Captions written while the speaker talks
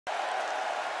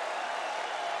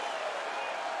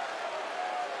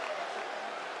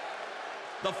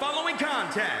The following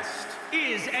contest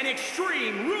is an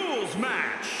Extreme Rules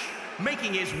match.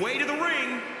 Making his way to the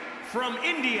ring from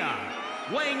India,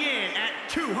 weighing in at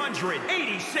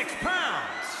 286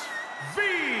 pounds,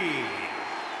 Veer.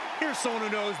 Here's someone who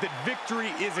knows that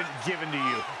victory isn't given to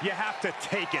you. You have to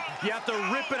take it. You have to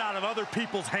rip it out of other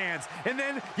people's hands. And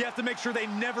then you have to make sure they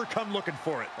never come looking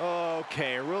for it.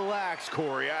 Okay, relax,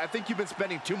 Corey. I think you've been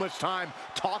spending too much time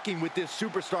talking with this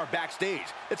superstar backstage.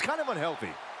 It's kind of unhealthy.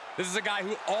 This is a guy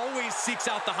who always seeks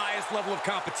out the highest level of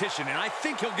competition, and I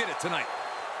think he'll get it tonight.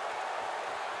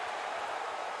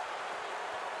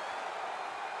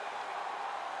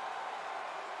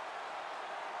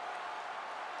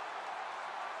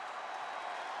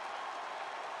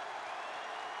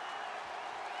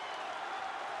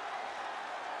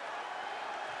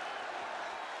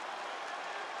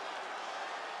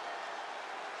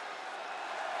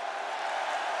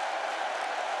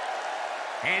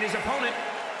 And his opponent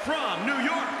from New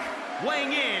York,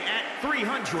 weighing in at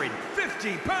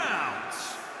 350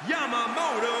 pounds,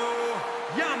 Yamamoto.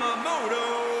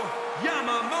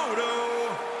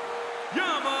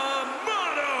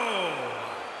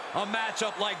 A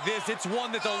matchup like this, it's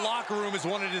one that the locker room has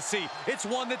wanted to see. It's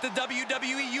one that the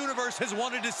WWE Universe has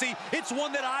wanted to see. It's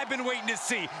one that I've been waiting to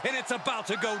see, and it's about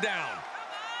to go down.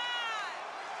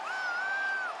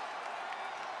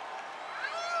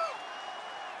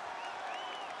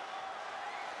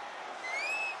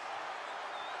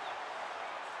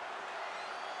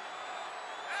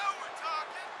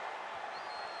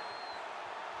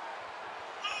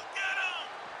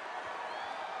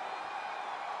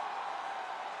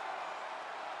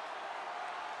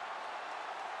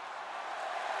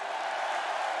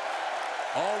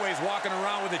 Always walking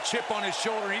around with a chip on his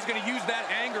shoulder. He's going to use that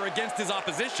anger against his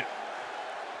opposition.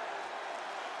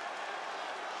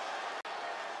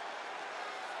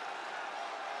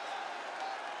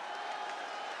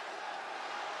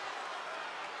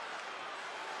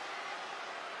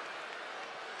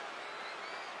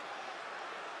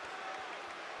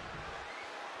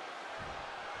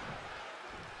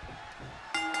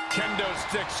 Kendo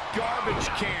sticks, garbage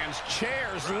cans,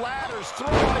 chairs, ladders, throw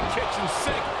in the kitchen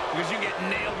sink because you get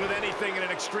nailed with anything in an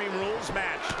Extreme Rules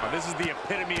match. This is the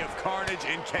epitome of carnage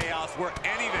and chaos where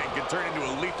anything can turn into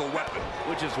a lethal weapon.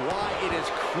 Which is why it is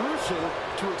crucial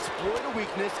to exploit a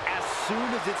weakness as soon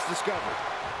as it's discovered.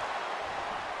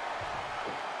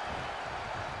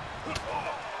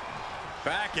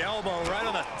 Back elbow right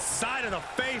on the side of the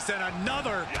face, and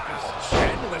another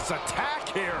Endless attack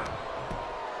here.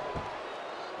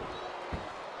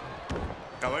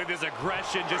 Oh, look at this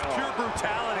aggression, just pure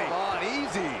brutality. Come on,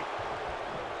 easy.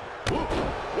 Ooh,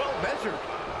 well measured.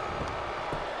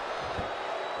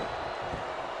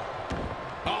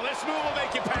 Oh, this move will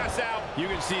make you pass out. You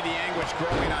can see the anguish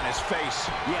growing on his face.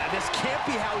 Yeah, this can't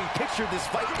be how he pictured this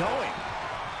fight going.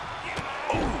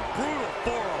 Ooh, brutal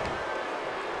forearm.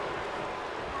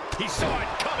 He saw it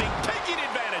coming, taking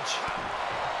advantage.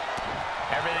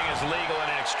 Everything is legal in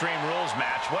an Extreme Rules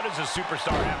match. What does a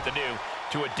superstar have to do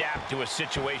to adapt to a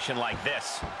situation like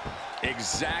this?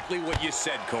 Exactly what you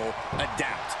said, Cole.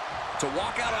 Adapt. To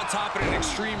walk out on top in an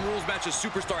Extreme Rules match, a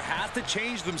superstar has to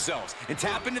change themselves and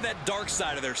tap into that dark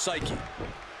side of their psyche.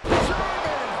 German!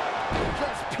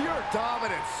 Just pure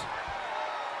dominance.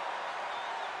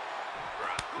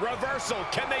 Reversal.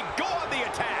 Can they go on the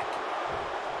attack?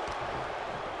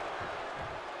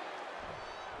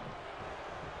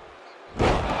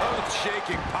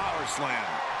 Shaking power slam.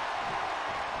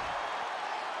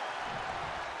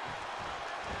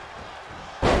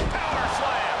 Power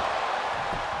slam.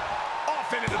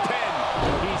 Off into the pin.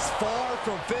 He's far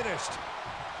from finished.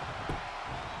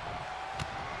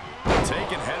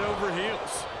 Taken head over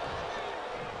heels.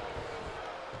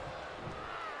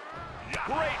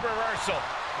 Great reversal.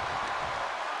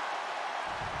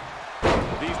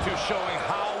 These two showing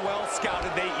how well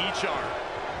scouted they each are.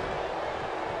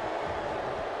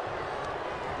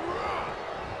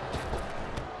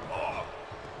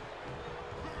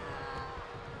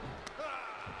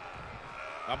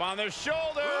 Up on their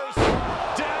shoulders.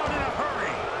 Down in a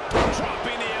hurry.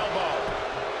 Dropping the elbow.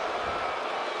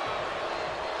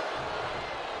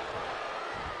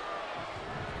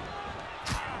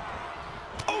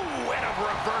 Oh, and a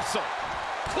reversal.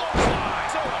 Clothesline.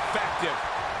 So effective.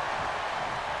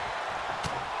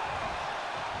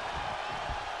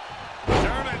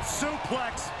 German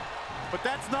suplex. But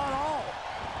that's not all.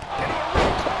 Into a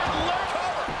ripcord leg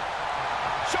cover.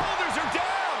 Shoulders are down.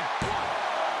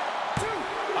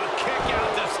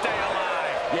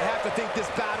 I think this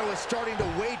battle is starting to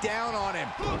weigh down on him.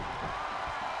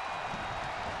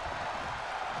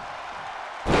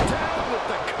 Down with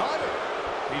the cutter.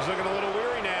 He's looking a little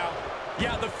weary now.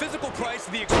 Yeah, the physical price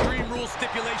of the Extreme Rules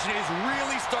stipulation is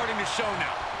really starting to show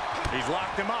now. He's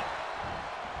locked him up.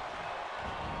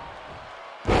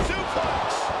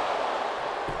 Suplex.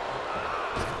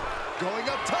 Going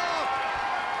up top.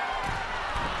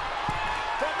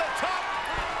 From the top.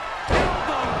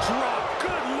 Elbow drop.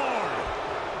 Good Lord.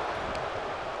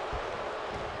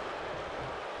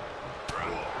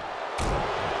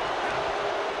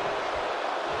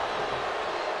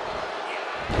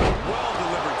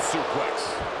 Well-delivered suplex.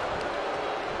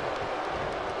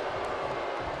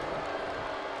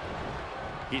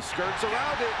 He skirts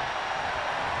around it.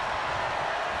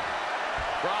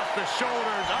 Across the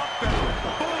shoulders, up and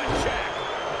boom check.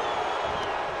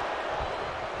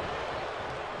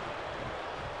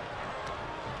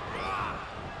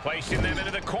 Placing them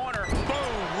into the corner.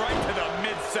 Boom, right to the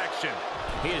midsection.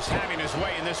 He is having his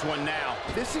way in this one now.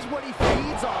 This is what he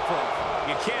feeds off of.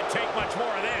 You can't take much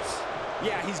more of this.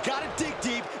 Yeah, he's got to dig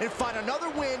deep and find another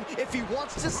win if he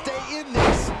wants to stay in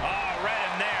this. Oh,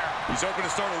 right in there. He's hoping to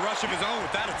start a rush of his own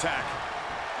with that attack.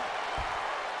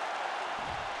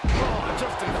 Oh,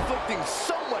 just inflicting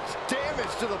so much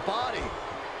damage to the body.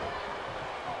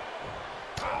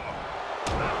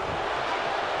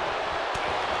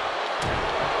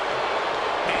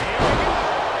 And here we go,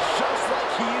 just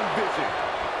like he envisioned.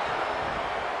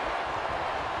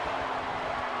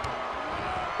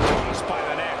 Tossed by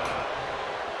the neck.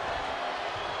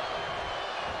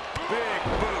 Big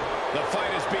boot. The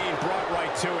fight is being brought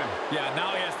right to him. Yeah,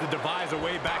 now he has to devise a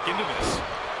way back into this.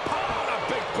 Oh, a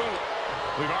big boot.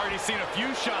 We've already seen a few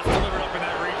shots delivered up in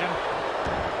that region.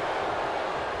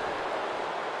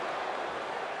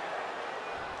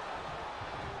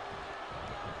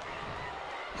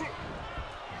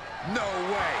 No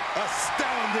way.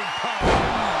 Astounding power.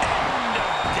 End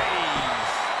of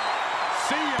days.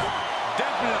 See ya.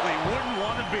 Definitely wouldn't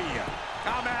want to be ya.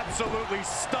 I'm absolutely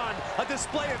stunned. A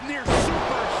display of near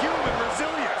superhuman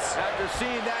resilience. After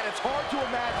seeing that, it's hard to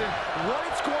imagine what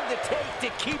it's going to take to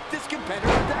keep this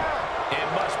competitor down. It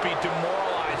must be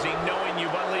demoralizing knowing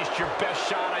you've unleashed your best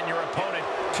shot on your opponent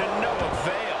to no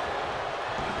avail.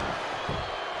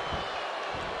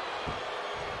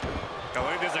 Oh,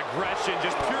 look at this aggression,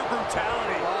 just pure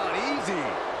brutality. Not easy.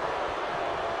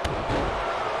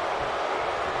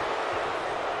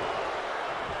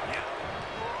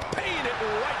 Paying it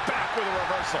right back with a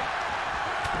reversal.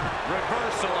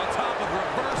 Reversal on top of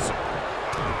reversal.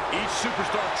 Each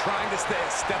superstar trying to stay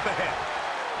a step ahead.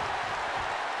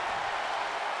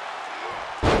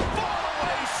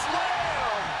 Fallaway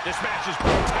slam. This match's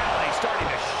brutality starting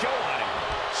to show on him.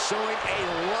 Showing a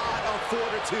lot of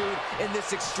fortitude in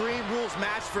this Extreme Rules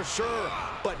match for sure,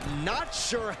 but not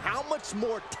sure how much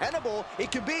more tenable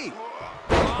it could be.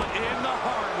 Brought in the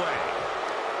hard way.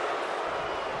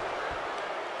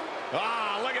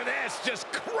 Ah, look at this,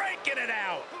 just cranking it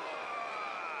out.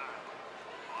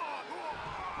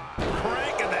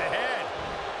 Cranking the head.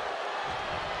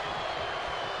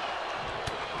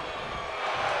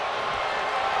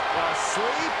 The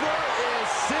sleeper is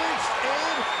cinched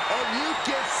in, and you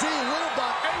can see little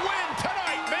by And win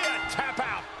tonight, man, tap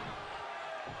out.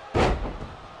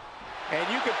 And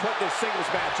you can put this singles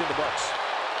match in the books.